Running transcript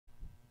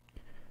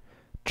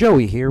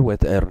Joey here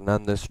with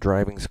Hernandez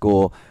Driving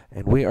School,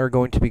 and we are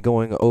going to be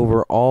going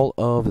over all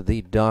of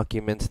the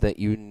documents that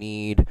you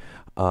need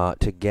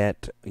to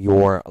get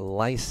your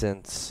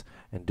license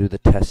and do the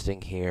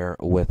testing here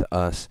with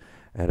us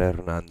at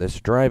Hernandez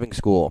Driving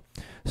School.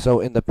 So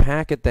in the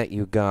packet that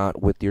you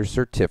got with your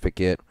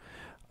certificate,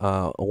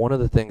 one of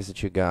the things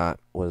that you got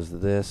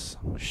was this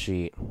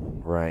sheet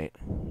right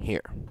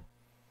here.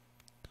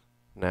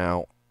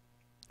 Now,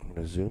 I'm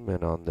going to zoom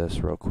in on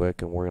this real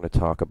quick, and we're going to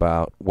talk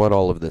about what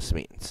all of this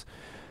means.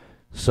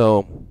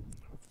 So,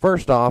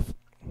 first off,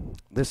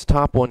 this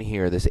top one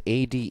here, this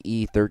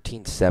ADE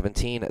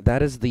 1317,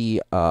 that is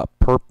the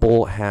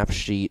purple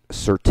half-sheet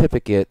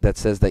certificate that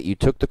says that you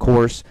took the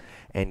course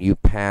and you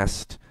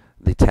passed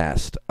the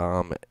test.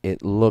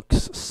 It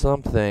looks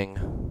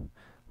something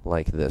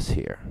like this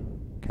here.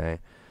 Okay,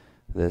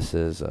 this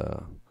is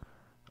a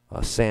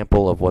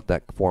sample of what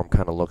that form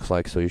kind of looks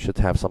like, so you should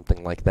have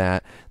something like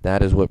that.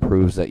 That is what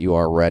proves that you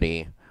are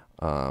ready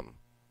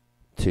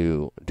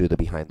to do the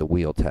behind the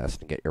wheel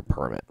test and get your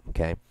permit.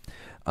 Okay.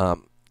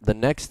 The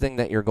next thing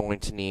that you're going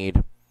to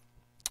need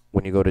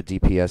when you go to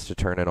DPS to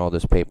turn in all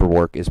this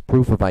paperwork is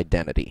proof of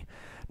identity.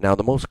 Now,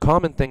 the most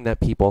common thing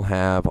that people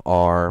have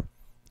are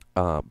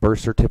birth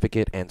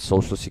certificate and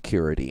Social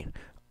Security.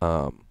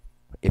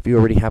 If you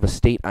already have a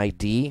state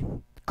ID,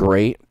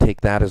 great,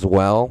 take that as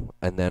well,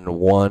 and then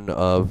one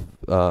of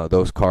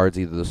those cards,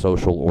 either the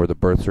social or the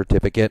birth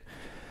certificate.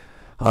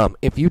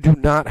 If you do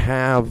not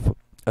have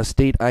a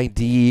state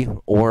ID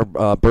or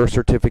birth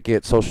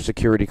certificate, Social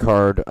Security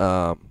card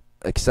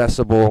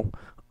accessible,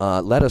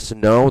 let us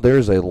know.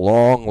 There's a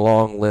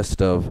long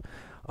list of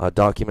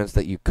documents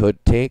that you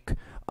could take,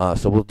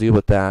 so we'll deal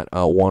with that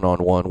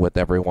one-on-one with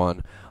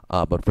everyone,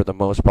 but for the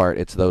most part,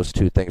 it's those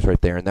two things right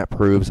there, and that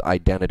proves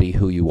identity,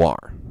 who you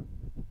are.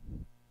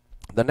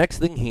 The next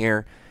thing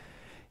here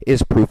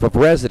is proof of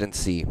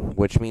residency,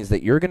 which means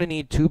that you're going to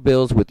need 2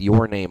 bills with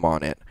your name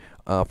on it.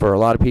 For a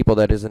lot of people,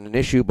 that isn't an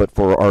issue, but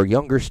for our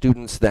younger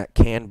students, that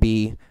can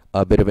be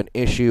a bit of an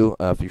issue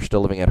if you're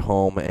still living at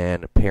home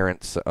and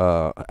parents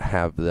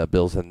have the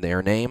bills in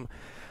their name.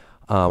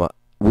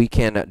 We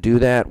can do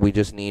that. We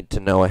just need to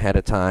know ahead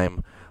of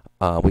time.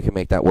 We can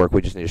make that work.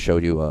 We just need to show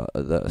you,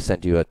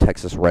 send you a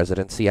Texas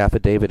residency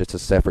affidavit. It's a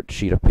separate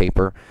sheet of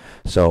paper.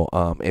 So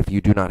if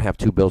you do not have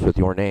 2 bills with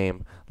your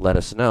name, let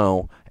us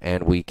know,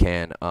 and we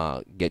can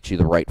get you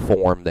the right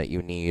form that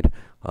you need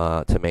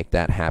to make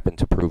that happen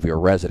to prove your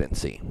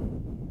residency.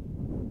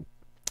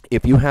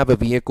 If you have a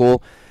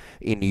vehicle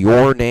in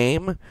your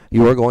name,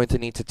 you are going to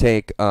need to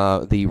take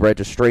the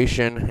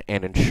registration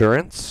and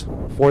insurance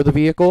for the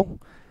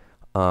vehicle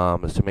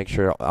to make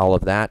sure all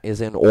of that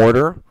is in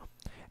order.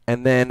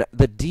 And then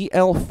the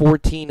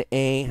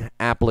DL14A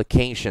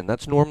application,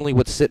 that's normally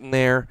what's sitting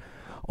there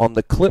on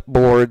the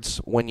clipboards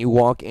when you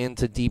walk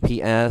into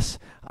DPS.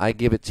 I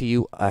give it to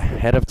you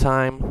ahead of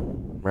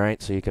time,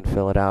 right, so you can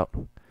fill it out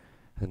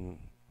and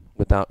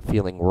without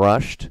feeling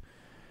rushed.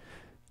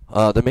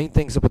 The main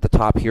things up at the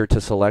top here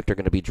to select are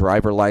going to be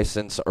driver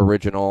license,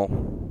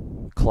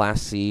 original,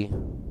 Class C,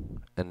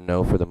 and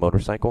no for the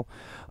motorcycle.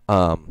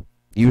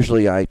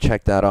 Usually I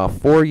check that off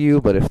for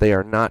you, but if they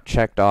are not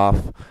checked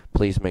off,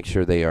 please make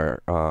sure they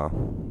are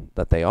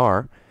that they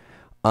are.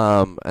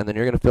 And then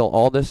you're going to fill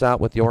all this out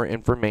with your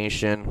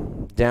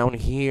information. Down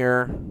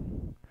here,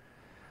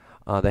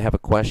 they have a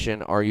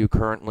question: are you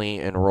currently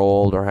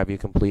enrolled or have you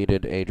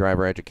completed a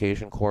driver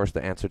education course?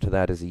 The answer to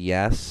that is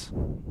yes.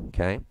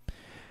 Okay.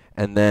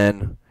 And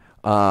then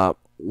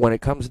when it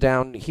comes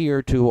down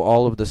here to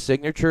all of the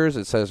signatures,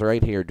 it says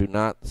right here, do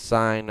not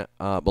sign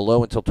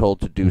below until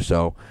told to do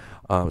so.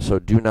 So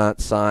do not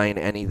sign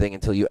anything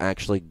until you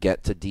actually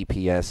get to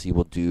DPS. You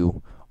will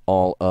do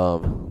all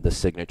of the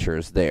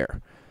signatures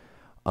there.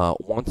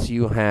 Once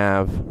you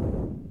have,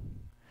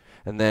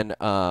 and then,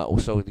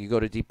 so you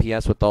go to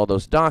DPS with all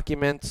those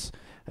documents.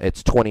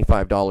 It's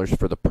 $25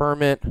 for the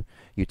permit.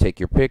 You take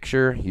your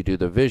picture, you do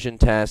the vision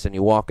test, and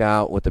you walk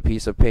out with a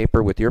piece of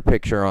paper with your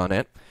picture on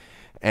it.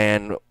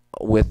 And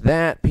with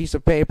that piece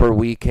of paper,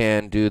 we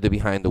can do the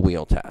behind the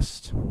wheel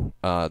test,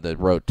 the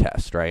road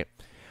test, right?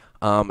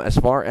 As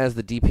far as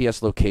the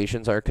DPS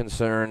locations are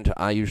concerned,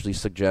 I usually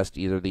suggest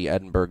either the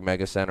Edinburgh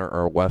Mega Center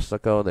or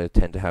Westaco. They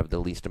tend to have the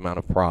least amount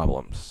of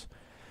problems.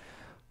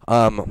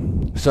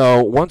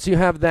 So once you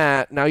have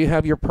that, now you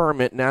have your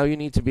permit. Now you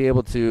need to be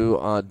able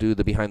to do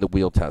the behind the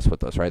wheel test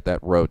with us, right?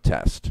 That road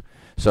test.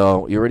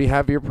 So you already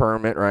have your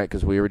permit, right?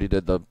 Because we already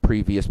did the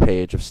previous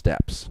page of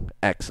steps.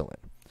 Excellent.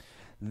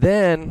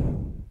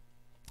 Then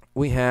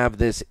we have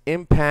this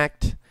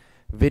impact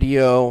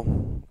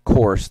video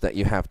course that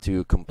you have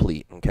to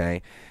complete.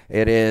 Okay,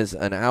 it is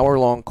an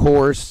hour-long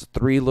course,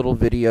 3 little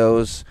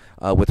videos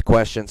with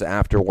questions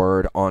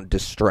afterward on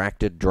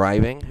distracted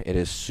driving. It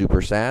is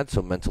super sad,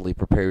 so mentally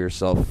prepare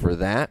yourself for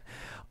that.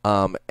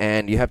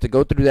 And you have to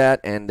go through that,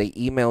 and they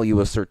email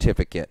you a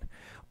certificate.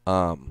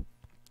 On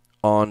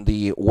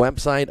the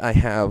website, I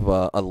have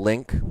a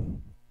link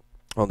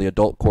on the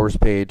adult course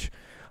page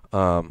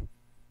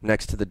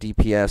next to the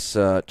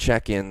DPS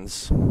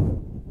check-ins,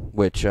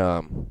 which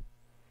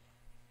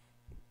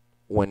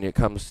when it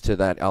comes to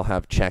that, I'll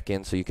have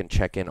check-in, so you can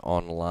check in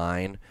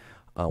online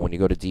when you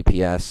go to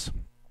DPS,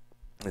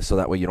 so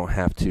that way you don't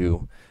have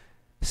to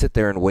sit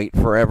there and wait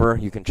forever.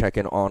 You can check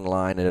in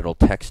online, and it'll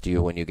text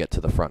you when you get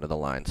to the front of the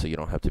line, so you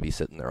don't have to be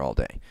sitting there all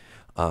day.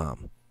 I'll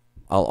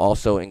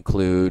also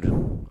include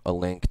a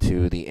link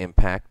to the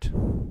Impact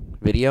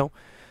video.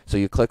 So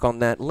you click on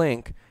that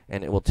link,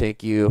 and it will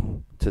take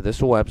you to this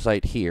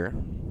website here.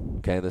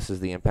 Okay, this is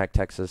the Impact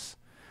Texas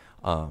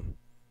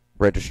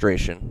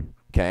registration.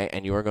 Okay,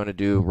 and you are going to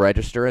do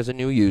register as a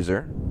new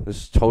user. This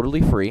is totally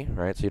free,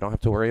 right? So you don't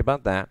have to worry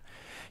about that.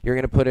 You're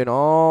going to put in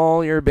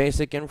all your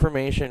basic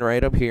information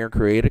right up here.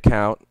 Create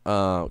account.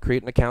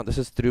 Create an account. This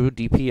is through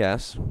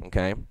DPS.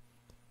 Okay.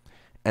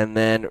 And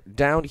then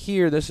down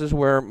here, this is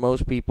where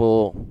most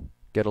people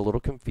get a little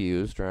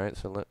confused, right?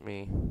 So let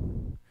me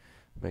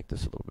make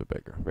this a little bit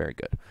bigger. Very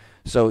good.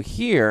 So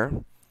here,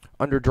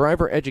 under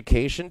driver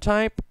education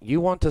type, you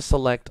want to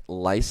select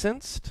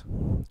licensed.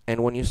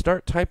 And when you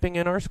start typing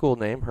in our school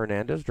name,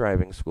 Hernandez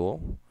Driving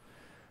School,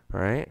 all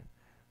right,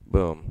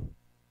 boom.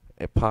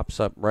 It pops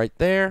up right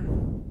there.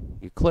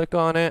 You click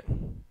on it,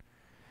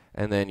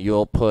 and then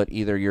you'll put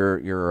either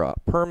your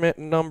permit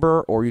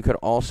number, or you could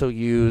also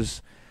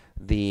use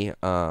the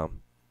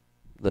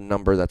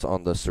number that's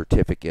on the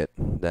certificate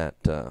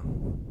that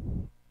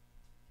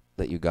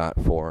that you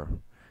got for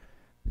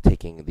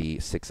taking the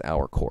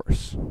 6-hour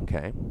course.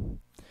 Okay.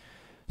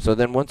 So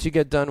then once you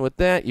get done with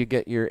that, you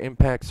get your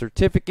impact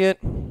certificate.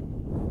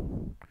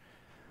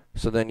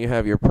 So then you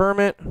have your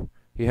permit,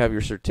 you have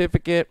your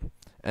certificate,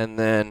 and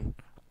then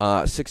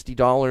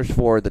 $60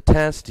 for the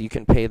test. You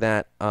can pay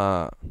that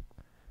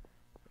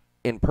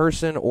in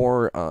person,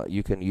 or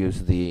you can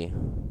use the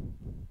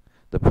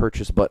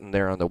purchase button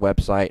there on the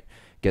website,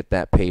 get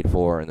that paid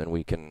for, and then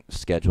we can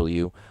schedule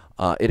you.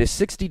 It is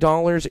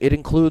 $60. It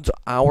includes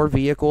our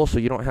vehicle, so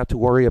you don't have to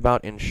worry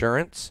about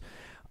insurance.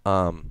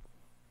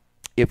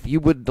 If you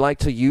would like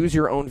to use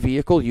your own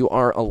vehicle, you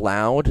are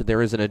allowed.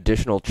 There is an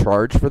additional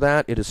charge for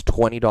that. It is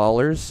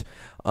 $20,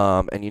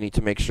 and you need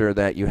to make sure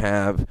that you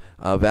have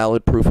a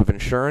valid proof of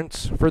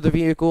insurance for the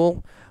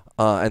vehicle,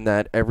 and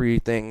that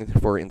everything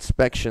for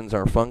inspections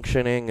are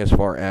functioning as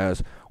far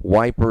as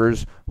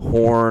wipers,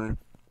 horn,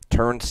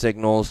 turn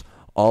signals,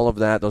 all of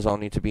that. Those all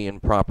need to be in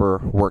proper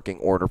working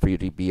order for you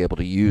to be able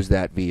to use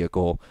that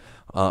vehicle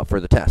for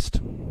the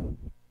test.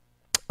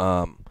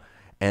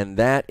 And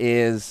that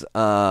is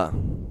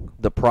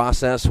the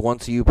process.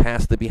 Once you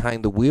pass the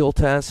behind the wheel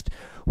test,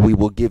 we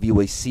will give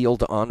you a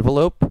sealed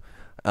envelope.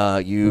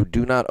 You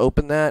do not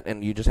open that,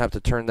 and you just have to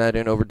turn that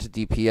in over to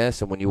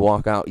DPS, and when you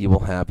walk out, you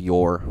will have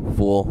your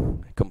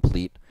full,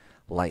 complete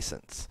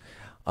license.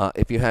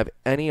 If you have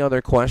any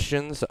other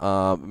questions,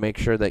 make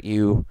sure that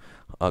you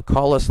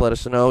call us, let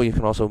us know. You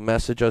can also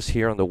message us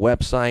here on the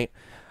website.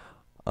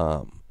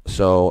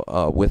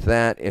 With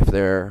that, if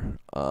there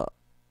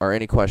are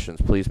any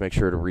questions, please make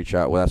sure to reach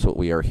out. Well, that's what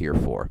we are here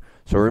for.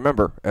 So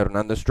remember, at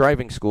Hernandez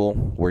Driving School,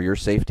 where your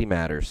safety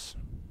matters.